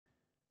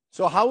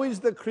So how is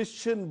the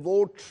Christian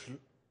vote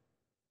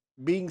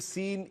being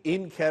seen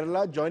in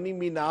Kerala? Joining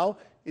me now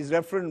is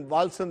Reverend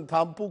Valsan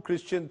Thampu,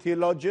 Christian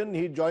theologian.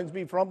 He joins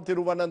me from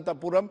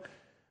Thiruvananthapuram.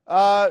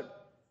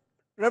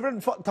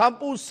 Reverend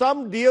Thampu,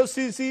 some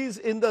dioceses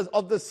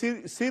of the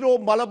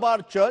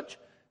Syro-Malabar Church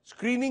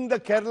screening the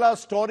Kerala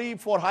story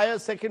for higher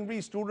secondary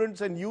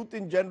students and youth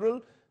in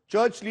general.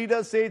 Church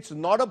leaders say it's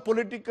not a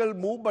political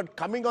move, but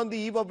coming on the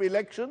eve of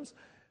elections,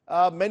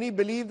 many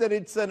believe that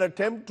it's an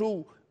attempt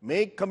to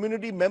make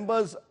community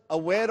members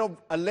aware of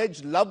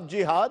alleged love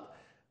jihad.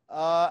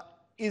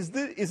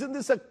 Isn't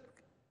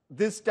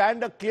this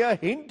stand a clear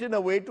hint in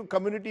a way to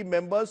community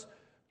members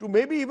to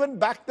maybe even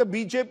back the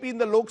BJP in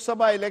the Lok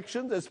Sabha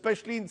elections,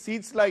 especially in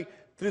seats like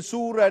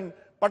Thrissur and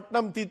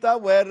Patnamthitta,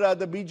 where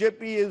the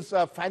BJP is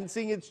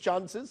fancying its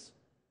chances?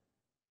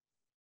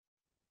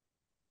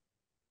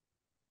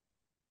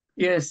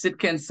 Yes, it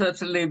can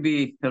certainly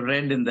be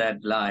read in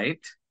that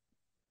light,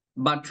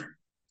 but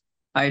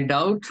I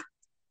doubt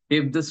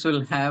if this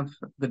will have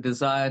the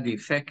desired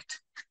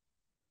effect.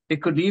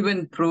 It could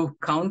even prove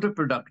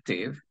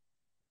counterproductive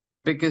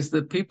because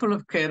the people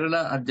of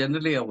Kerala are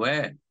generally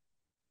aware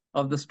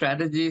of the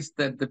strategies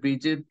that the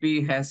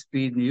BJP has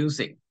been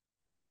using.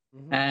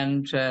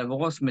 And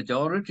vast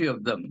majority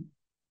of them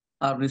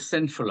are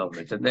resentful of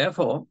it. And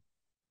therefore,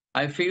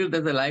 I feel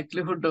that the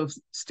likelihood of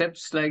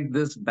steps like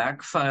this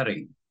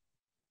backfiring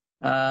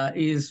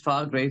is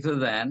far greater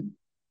than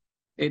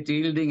it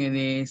yielding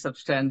any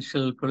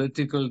substantial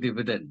political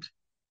dividend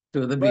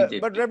to the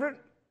BJP.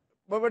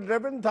 But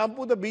Reverend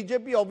Thampu, the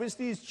BJP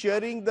obviously is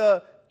cheering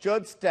the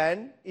church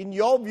stand. In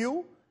your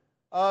view,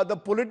 the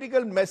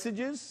political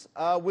messages,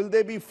 will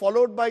they be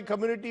followed by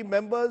community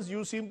members?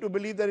 You seem to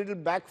believe that it will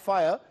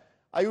backfire.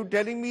 Are you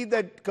telling me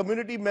that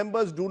community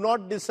members do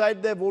not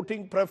decide their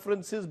voting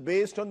preferences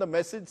based on the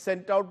message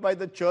sent out by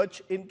the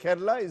church in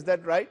Kerala? Is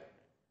that right?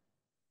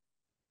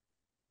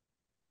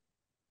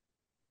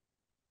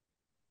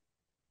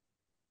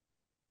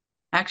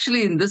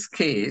 Actually, in this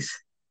case,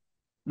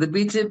 the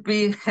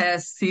BJP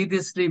has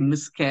seriously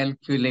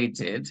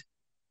miscalculated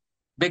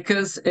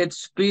because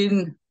it's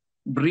been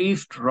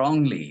briefed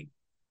wrongly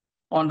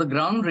on the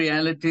ground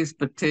realities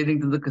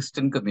pertaining to the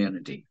Christian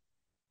community.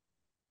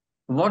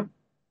 What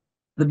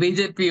the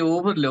BJP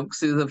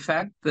overlooks is the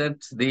fact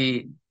that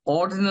the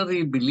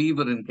ordinary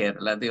believer in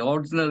Kerala, the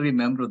ordinary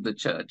member of the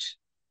church,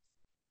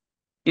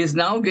 is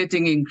now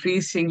getting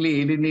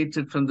increasingly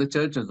alienated from the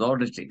church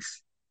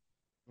authorities.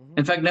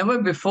 In fact,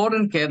 never before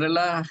in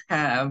Kerala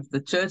have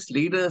the church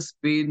leaders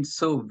been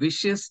so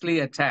viciously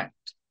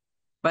attacked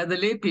by the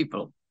lay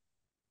people.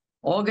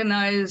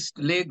 Organized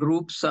lay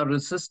groups are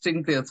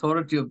resisting the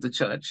authority of the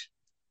church,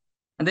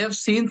 and they have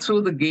seen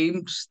through the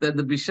games that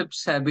the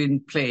bishops have been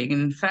playing.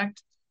 And in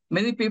fact,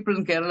 many people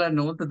in Kerala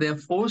know that they are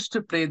forced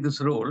to play this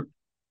role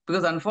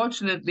because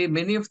unfortunately,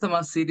 many of them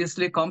are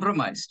seriously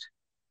compromised.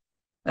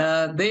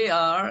 They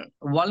are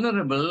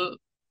vulnerable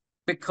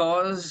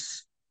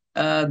because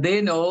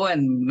they know,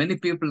 and many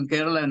people in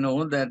Kerala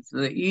know, that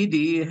the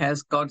ED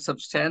has got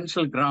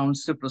substantial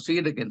grounds to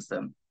proceed against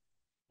them.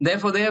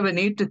 Therefore, they have a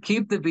need to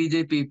keep the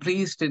BJP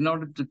pleased in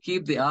order to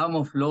keep the arm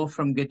of law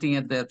from getting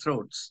at their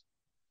throats.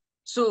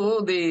 So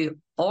the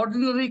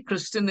ordinary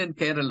Christian in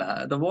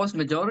Kerala, the vast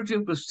majority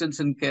of Christians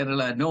in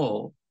Kerala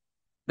know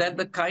that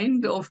the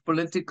kind of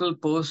political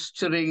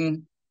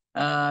posturing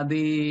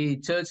the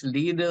church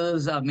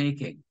leaders are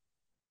making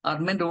are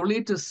meant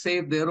only to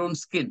save their own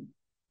skin.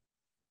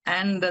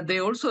 And they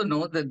also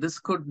know that this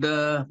could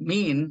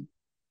mean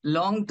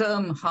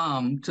long-term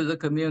harm to the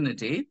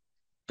community,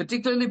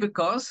 particularly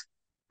because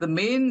the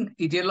main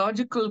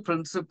ideological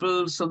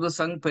principles of the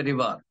Sangh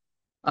Parivar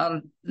are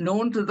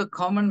known to the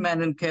common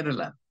man in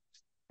Kerala.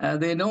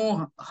 They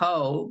know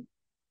how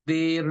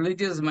the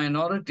religious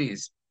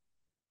minorities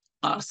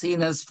are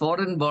seen as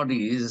foreign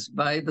bodies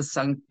by the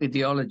Sangh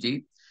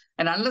ideology.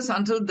 And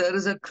until there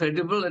is a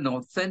credible and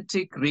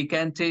authentic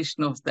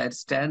recantation of that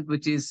stand,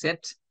 which is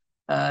yet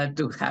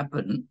to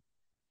happen,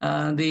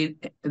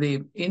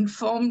 the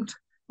informed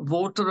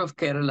voter of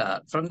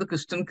Kerala from the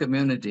Christian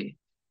community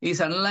is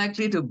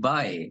unlikely to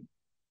buy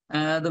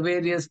the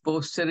various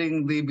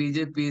posturing the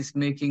BJP is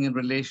making in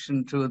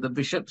relation to the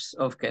bishops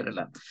of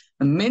Kerala.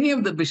 And many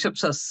of the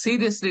bishops are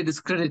seriously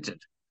discredited.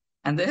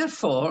 And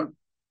therefore,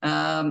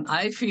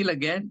 I feel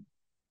again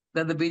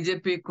that the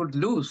BJP could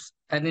lose.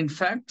 And in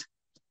fact,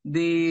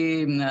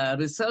 the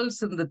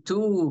results in the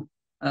two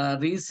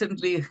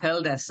recently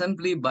held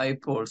assembly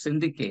by-polls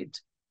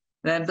indicate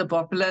that the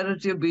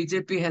popularity of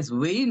BJP has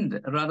waned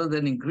rather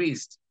than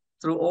increased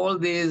through all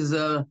these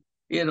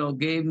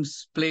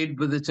games played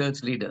with the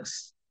church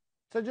leaders.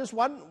 So just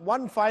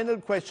one final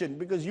question,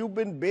 because you've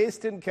been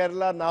based in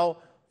Kerala now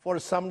for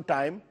some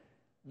time.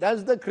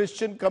 Does the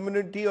Christian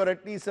community, or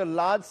at least a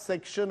large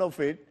section of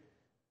it,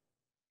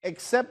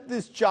 accept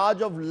this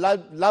charge of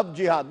love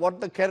jihad, what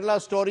the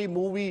Kerala Story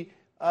movie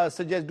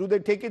suggests? Do they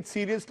take it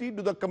seriously?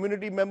 Do the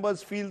community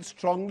members feel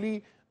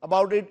strongly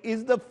about it?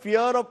 Is the fear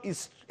of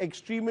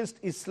extremist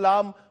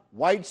Islam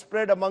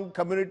widespread among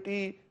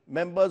community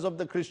members of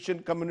the Christian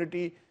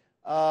community?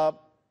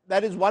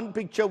 that is one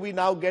picture we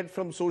now get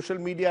from social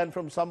media and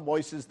from some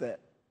voices there.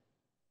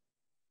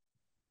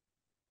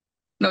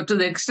 Now, to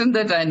the extent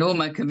that I know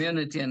my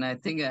community, and I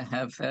think I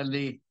have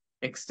fairly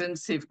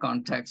extensive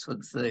contacts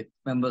with the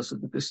members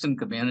of the Christian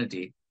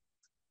community,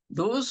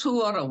 those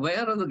who are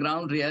aware of the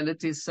ground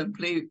reality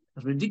simply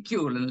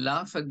ridicule and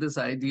laugh at this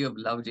idea of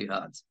love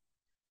jihads.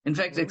 In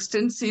fact,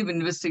 extensive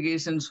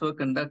investigations were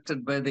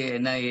conducted by the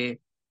NIA.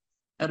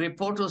 A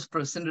report was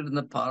presented in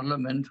the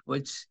parliament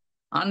which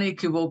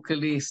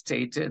unequivocally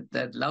stated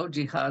that love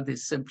jihad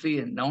is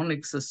simply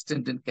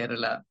non-existent in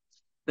Kerala.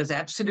 There's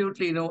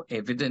absolutely no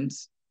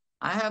evidence.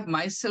 I have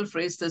myself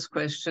raised this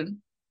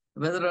question,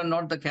 whether or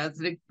not the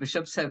Catholic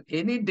bishops have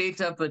any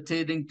data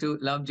pertaining to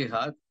love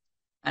jihad,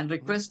 and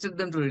requested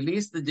them to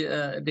release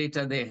the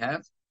data they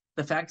have.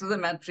 The fact of the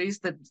matter is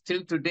that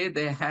till today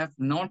they have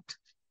not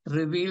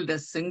revealed a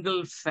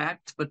single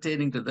fact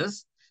pertaining to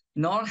this,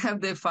 nor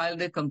have they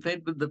filed a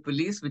complaint with the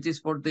police, which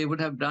is what they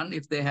would have done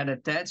if they had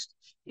attached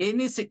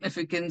any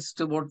significance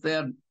to what they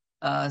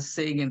are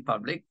saying in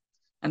public.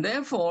 And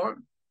therefore,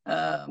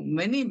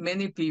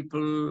 many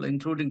people,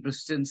 including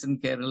Christians in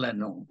Kerala,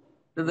 know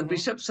that the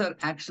bishops are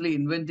actually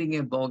inventing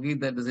a bogey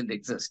that doesn't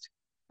exist.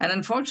 And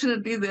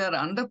unfortunately, they are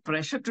under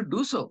pressure to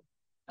do so,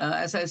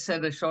 as I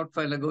said a short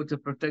while ago, to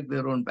protect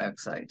their own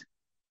backside.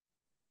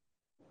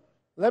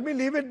 Let me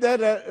leave it there,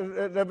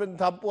 Reverend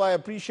Thampu. I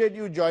appreciate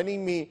you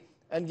joining me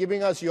and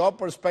giving us your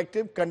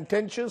perspective.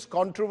 Contentious,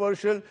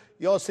 controversial.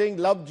 You're saying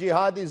love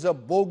jihad is a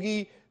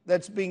bogey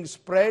that's being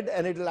spread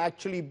and it will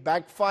actually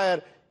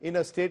backfire in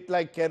a state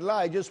like Kerala.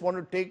 I just want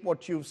to take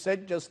what you've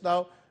said just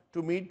now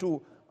to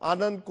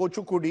Anand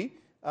Kochukudi,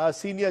 a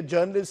senior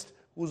journalist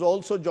who's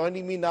also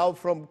joining me now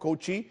from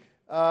Kochi.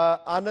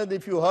 Anand,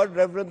 if you heard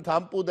Reverend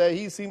Thampu there,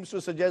 he seems to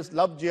suggest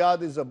love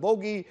jihad is a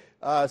bogey.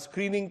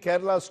 Screening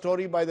Kerala's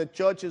story by the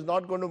church is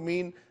not going to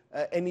mean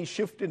any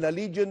shift in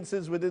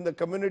allegiances within the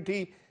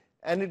community,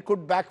 and it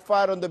could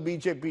backfire on the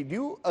BJP. Do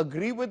you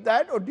agree with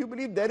that, or do you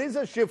believe there is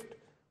a shift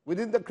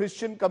within the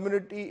Christian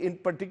community in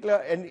particular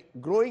and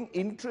growing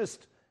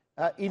interest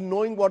in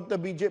knowing what the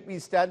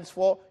BJP stands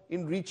for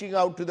in reaching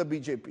out to the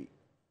BJP?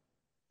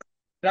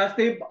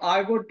 Rajdeep,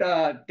 I would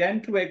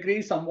tend to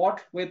agree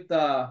somewhat with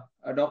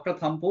Dr.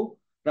 Thampu,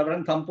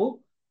 Reverend Thampu,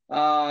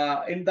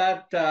 in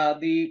that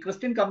the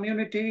Christian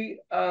community,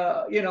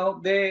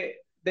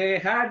 they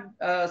had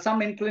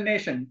some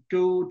inclination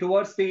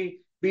towards the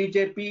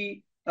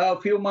BJP a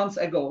few months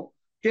ago,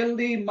 till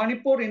the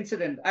Manipur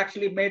incident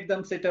actually made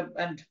them sit up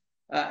and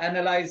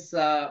analyze,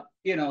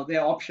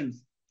 their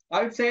options.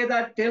 I would say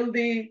that till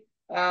the,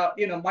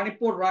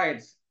 Manipur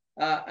riots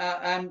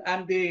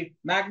and the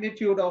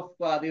magnitude of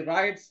the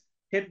riots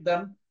hit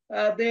them,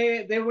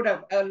 they would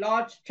have a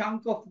large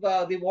chunk of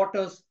the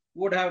voters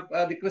would have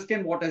the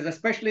Christian voters,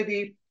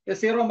 especially the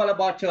Syro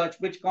Malabar Church,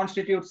 which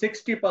constitutes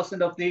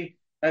 60% of the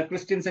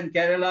Christians in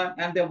Kerala,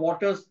 and their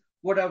voters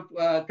would have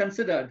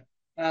considered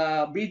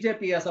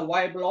BJP as a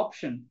viable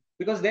option,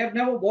 because they have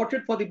never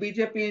voted for the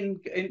BJP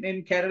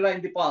in Kerala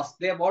in the past.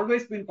 They have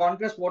always been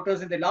Congress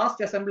voters. In the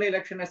last assembly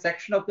election, a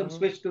section of them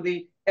switched to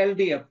the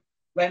LDF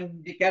when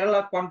the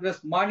Kerala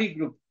Congress Mani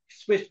group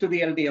switched to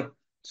the LDF.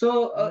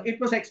 So it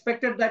was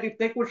expected that if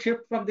they could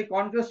shift from the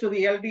Congress to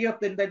the LDF,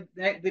 then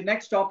the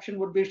next option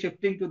would be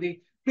shifting to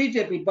the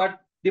BJP. But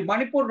the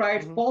Manipur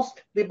riots,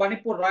 post the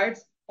Manipur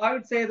riots, I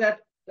would say that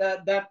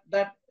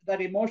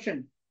that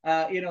emotion,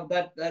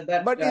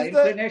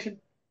 inclination.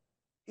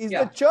 Is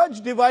the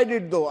church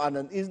divided though,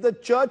 Anand? Is the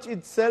church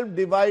itself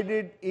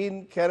divided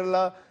in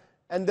Kerala?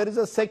 And there is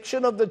a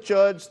section of the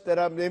church,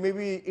 there may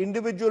be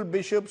individual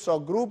bishops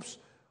or groups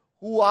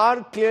who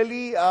are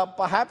clearly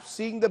perhaps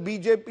seeing the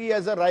BJP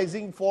as a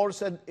rising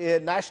force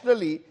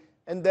nationally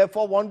and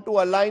therefore want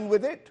to align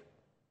with it?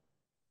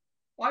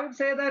 I would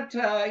say that,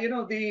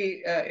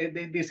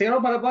 the Syro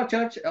Malabar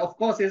Church, of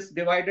course, is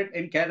divided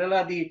in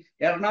Kerala. The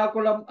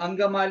Ernakulam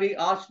Angamali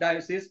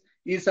Archdiocese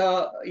is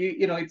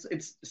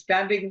it's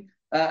standing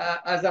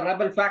as a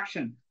rebel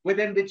faction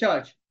within the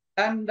church.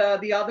 And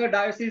the other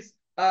dioceses,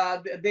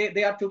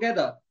 they are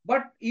together.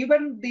 But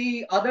even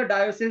the other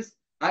dioceses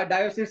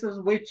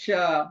which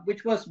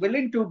was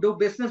willing to do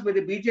business with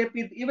the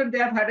BJP, even they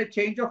have had a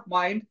change of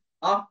mind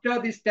after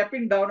the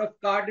stepping down of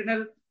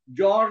Cardinal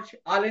George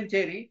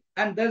Alancheri.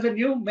 And there's a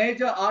new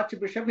major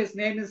archbishop. His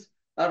name is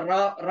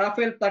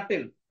Raphael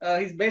Tattil.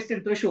 He's based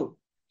in Thrissur.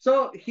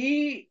 So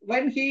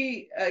when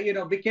he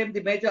became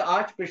the major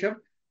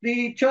archbishop,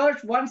 the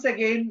church once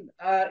again,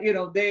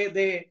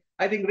 they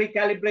I think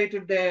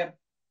recalibrated their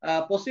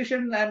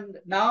position, and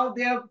now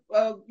they have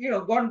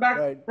gone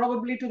back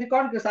probably to the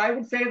Congress. I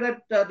would say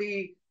that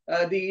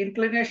the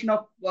inclination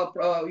of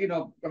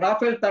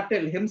Raphael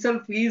Tattil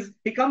himself,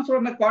 he comes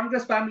from a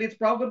Congress family. It's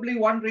probably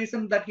one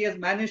reason that he has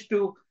managed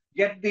to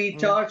get the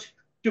church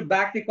to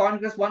back the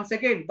Congress once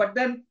again. But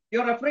then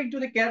you're referring to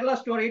the Kerala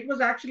story. It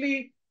was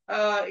actually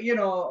in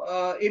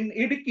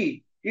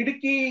Idukki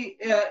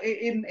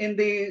in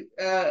the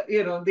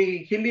the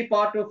hilly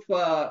part of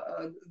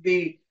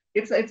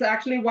it's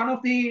actually one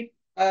of the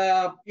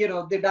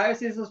the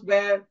dioceses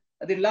where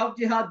the Love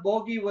Jihad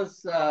bogey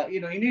was,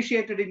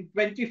 initiated in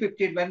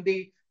 2015 when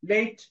the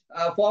late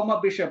former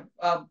bishop,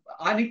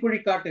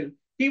 Anikuri Katil,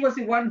 he was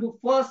the one who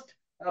first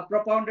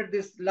propounded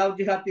this Love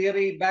Jihad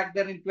theory back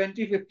then in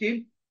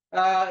 2015.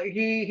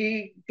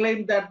 He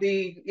claimed that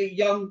the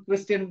young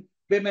Christian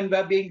women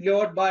were being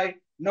lured by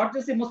not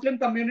just the Muslim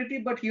community,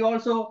 but he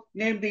also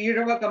named the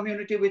Irava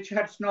community, which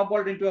had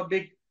snowballed into a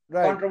big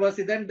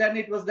controversy. Then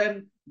it was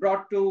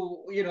brought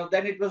to,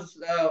 then it was,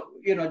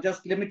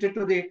 just limited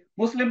to the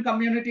Muslim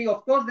community.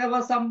 Of course, there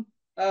were some,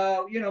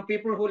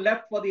 people who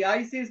left for the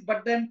ISIS,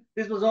 but then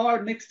this was all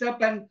mixed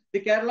up, and the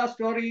Kerala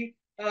story,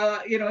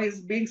 is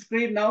being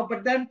screened now.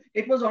 But then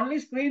it was only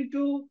screened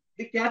to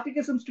the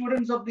catechism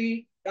students of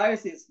the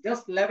diocese,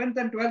 just 11th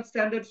and 12th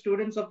standard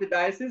students of the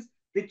diocese.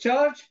 The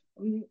church,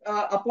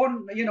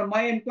 upon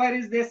my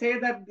inquiries, they say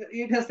that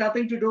it has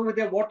nothing to do with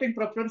their voting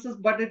preferences,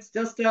 but it's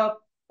just they're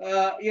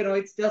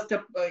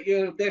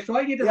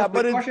showing it as a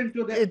precaution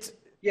to them.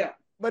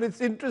 But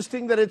it's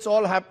interesting that it's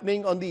all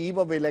happening on the eve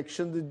of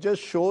elections. It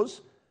just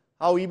shows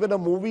how even a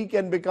movie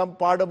can become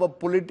part of a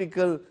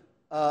political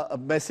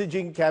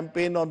messaging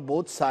campaign on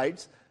both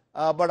sides.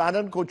 But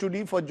Anand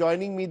Kochudi for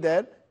joining me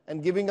there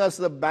and giving us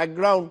the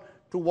background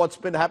to what's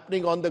been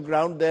happening on the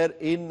ground there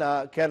in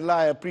Kerala.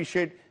 I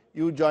appreciate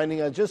you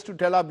joining us. Just to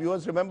tell our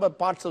viewers, remember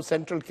parts of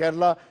central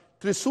Kerala,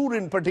 Thrissur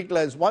in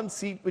particular is one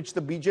seat which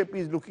the BJP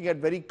is looking at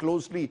very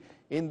closely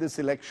in this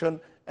election,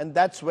 and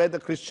that's where the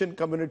Christian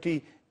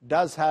community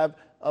does have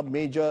a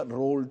major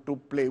role to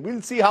play.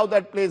 We'll see how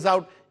that plays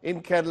out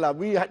in Kerala.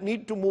 We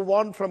need to move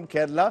on from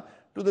Kerala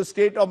to the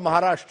state of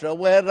Maharashtra,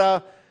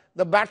 where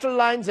the battle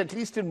lines, at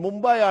least in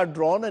Mumbai, are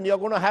drawn, and you're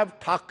going to have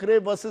Thackeray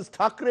versus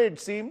Thackeray, it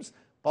seems,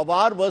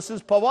 Pawar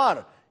versus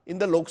Pawar in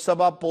the Lok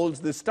Sabha polls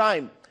this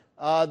time.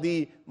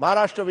 The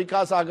Maharashtra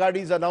Vikas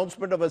Aghadi's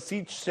announcement of a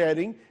seat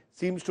sharing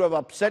seems to have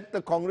upset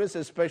the Congress,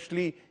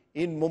 especially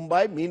in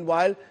Mumbai.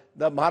 Meanwhile,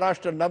 the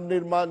Maharashtra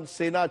Navnirman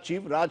Sena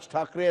chief Raj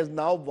Thackeray has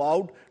now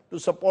vowed to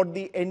support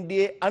the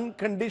NDA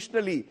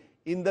unconditionally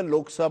in the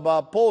Lok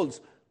Sabha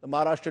polls. The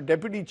Maharashtra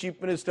Deputy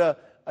Chief Minister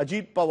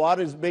Ajit Pawar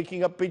is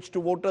making a pitch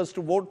to voters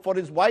to vote for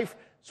his wife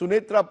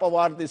Sunetra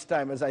Pawar this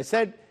time. As I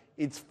said,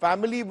 it's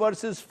family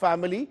versus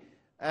family,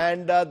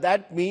 and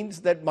that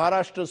means that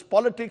Maharashtra's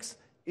politics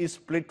is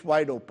split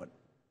wide open.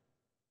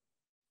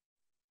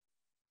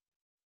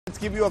 Let's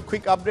give you a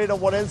quick update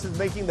of what else is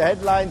making the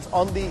headlines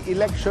on the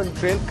election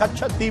trail.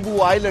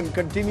 Kachativu Island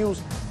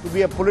continues to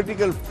be a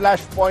political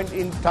flashpoint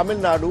in Tamil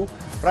Nadu.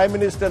 Prime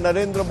Minister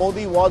Narendra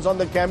Modi was on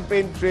the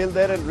campaign trail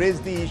there and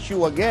raised the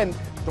issue again,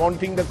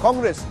 taunting the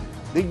Congress.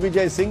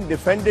 Digvijay Singh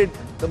defended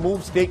the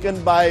moves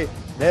taken by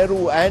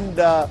Nehru and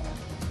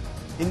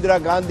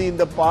Indira Gandhi in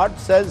the part,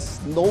 says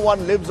no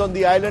one lives on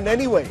the island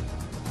anyway.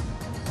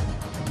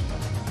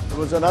 There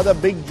was another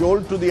big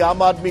jolt to the Aam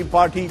Aadmi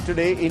Party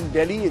today in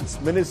Delhi.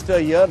 Its minister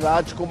here,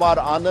 Rajkumar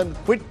Anand,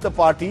 quit the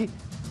party,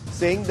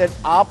 saying that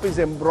AAP is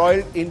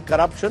embroiled in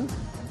corruption.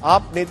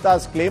 AAP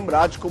netas claim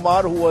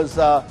Rajkumar, who was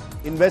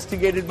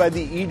investigated by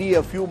the ED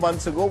a few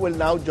months ago, will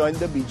now join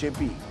the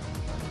BJP.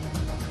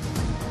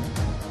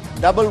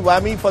 Double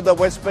whammy for the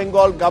West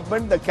Bengal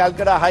government. The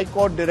Calcutta High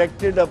Court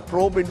directed a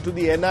probe into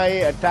the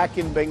NIA attack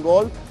in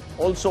Bengal.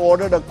 Also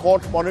ordered a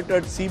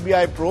court-monitored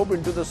CBI probe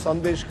into the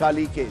Sandesh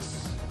Kali case.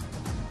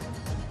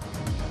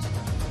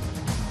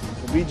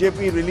 The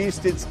BJP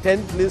released its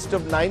 10th list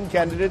of 9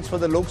 candidates for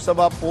the Lok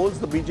Sabha polls.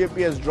 The BJP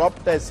has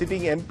dropped a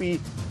sitting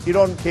MP,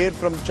 Hiron Kher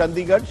from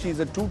Chandigarh. She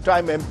is a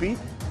 2-time MP,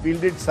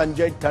 fielded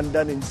Sanjay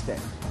Tandon instead.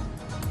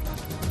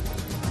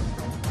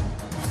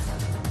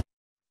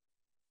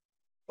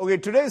 Okay,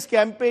 today's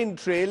campaign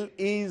trail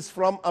is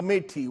from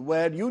Amethi,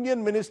 where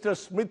Union Minister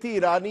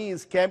Smriti Irani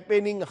is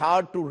campaigning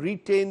hard to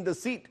retain the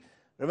seat.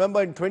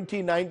 Remember, in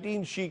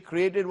 2019, she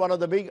created one of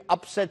the big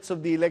upsets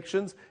of the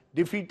elections,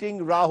 defeating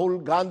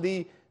Rahul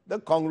Gandhi, the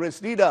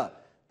Congress leader.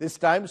 This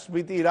time,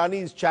 Smriti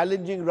Irani is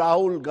challenging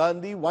Rahul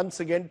Gandhi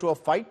once again to a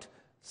fight.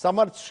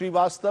 Samarth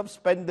Srivastav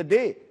spent the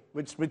day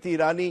with Smriti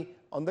Irani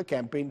on the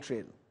campaign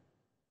trail.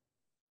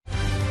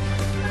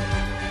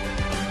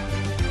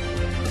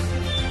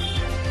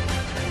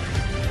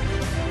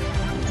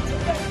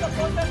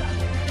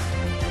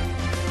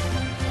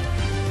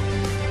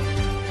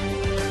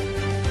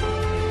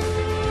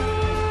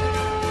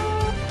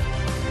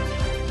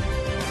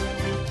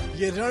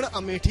 ये रण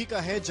अमेठी का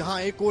है,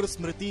 जहां एक और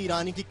स्मृति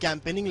ईरानी की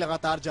campaigning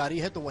लगातार जारी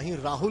है, तो वहीं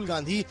राहुल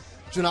गांधी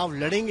चुनाव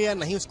लड़ेंगे या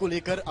नहीं, उसको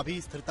लेकर अभी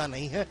स्थिरता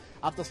नहीं है।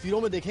 आप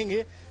तस्वीरों में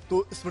देखेंगे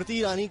तो स्मृति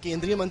ईरानी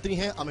केंद्रीय मंत्री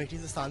हैं, अमेठी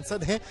से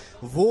सांसद हैं,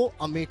 वो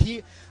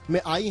अमेठी में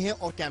आई हैं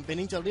और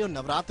कैंपेनिंग चल रही है और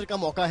नवरात्र का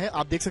मौका है।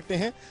 आप देख सकते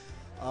हैं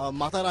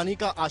माता रानी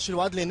का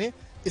आशीर्वाद लेने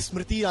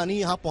स्मृति ईरानी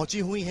यहाँ पहुंची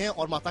हुई हैं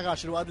और माता का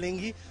आशीर्वाद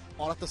लेंगी।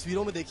 और आप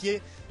तस्वीरों में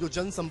देखिए जो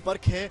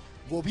जनसंपर्क है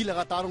वो भी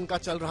लगातार उनका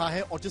चल रहा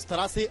है और जिस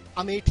तरह से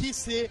अमेठी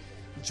से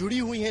जुड़ी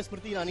हुई हैं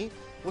स्मृति ईरानी,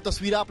 वो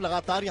तस्वीर आप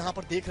लगातार यहाँ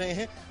पर देख रहे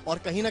हैं और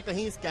कहीं ना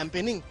कहीं इस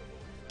कैंपेनिंग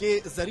के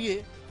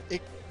जरिए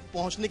एक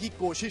पहुंचने की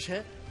कोशिश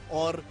है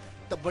और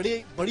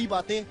बड़ी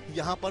बातें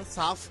यहाँ पर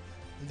साफ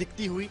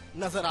दिखती हुई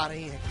नजर आ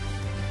रही हैं।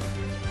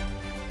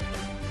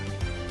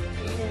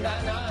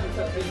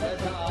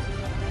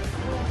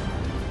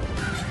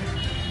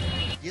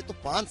 ये तो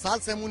 5 साल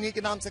से हम उन्हीं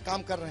के नाम से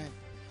काम कर रहे हैं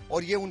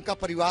और ये उनका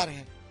परिवार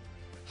है।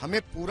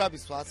 हमें पूरा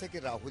विश्वास है कि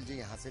राहुल जी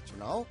यहाँ से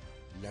चुनाव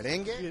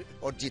लड़ेंगे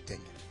और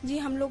जीतेंगे। जी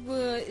हम लोग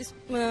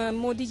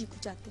मोदी जी को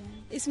चाहते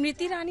हैं।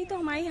 स्मृति ईरानी तो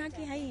हमारे यहाँ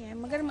की है ही है,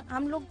 मगर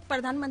हम लोग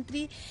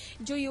प्रधानमंत्री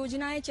जो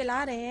योजनाएं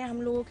चला रहे हैं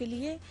हम लोगों के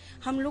लिए,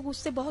 हम लोग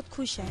उससे बहुत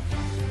खुश हैं।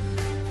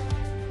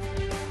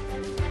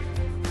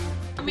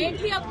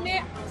 अमेठी अपने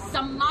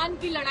सम्मान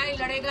की लड़ाई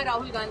लड़ेगा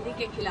राहुल गांधी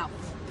के खिलाफ।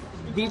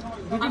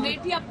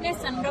 अमेठी अपने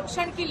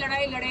संरक्षण की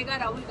लड़ाई लड़ेगा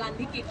राहुल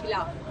गांधी के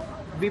खिलाफ।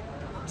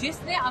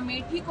 जिसने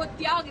अमेठी को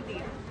त्याग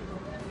दिया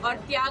और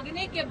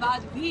त्यागने के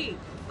बाद भी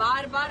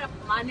बार बार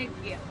अपमानित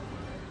किया,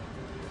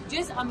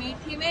 जिस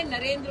अमेठी में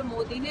नरेंद्र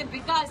मोदी ने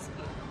विकास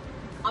किया,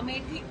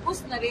 अमेठी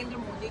उस नरेंद्र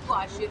मोदी को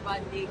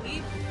आशीर्वाद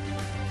देगी।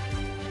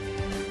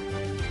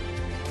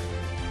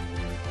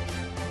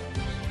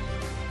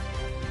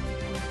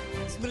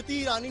 Smriti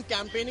Irani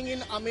campaigning in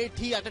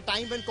Amethi at a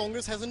time when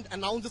Congress hasn't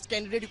announced its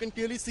candidate. You can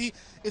clearly see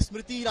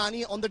Smriti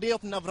Irani on the day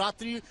of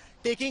Navratri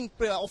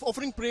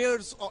offering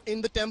prayers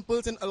in the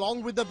temples, and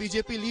along with the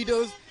BJP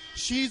leaders,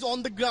 she's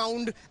on the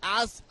ground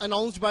as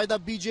announced by the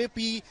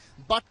BJP.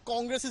 But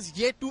Congress is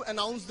yet to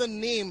announce the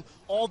name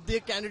of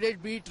their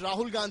candidate, be it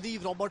Rahul Gandhi,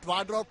 Robert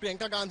Vadra or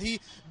Priyanka Gandhi.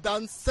 The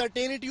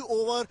uncertainty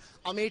over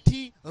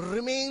Amethi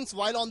remains,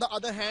 while on the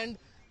other hand,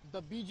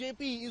 the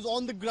BJP is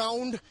on the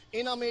ground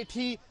in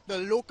Amethi. The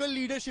local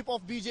leadership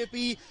of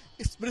BJP,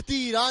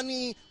 Smriti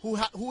Irani,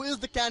 who is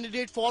the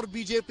candidate for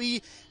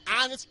BJP,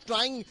 and is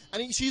trying,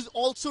 and she's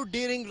also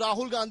daring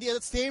Rahul Gandhi at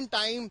the same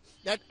time,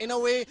 that in a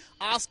way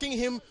asking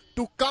him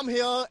to come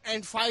here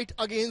and fight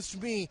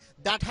against me.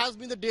 That has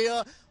been the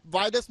dare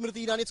by the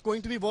Smriti Irani. It's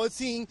going to be worth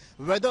seeing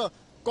whether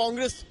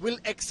Congress will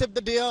accept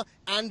the dare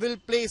and will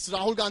place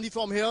Rahul Gandhi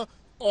from here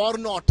or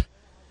not.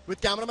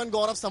 With cameraman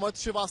Gaurav Samarth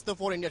Srivastava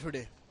for India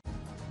Today.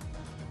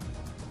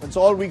 That's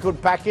all we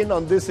could pack in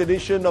on this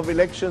edition of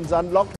Elections Unlocked.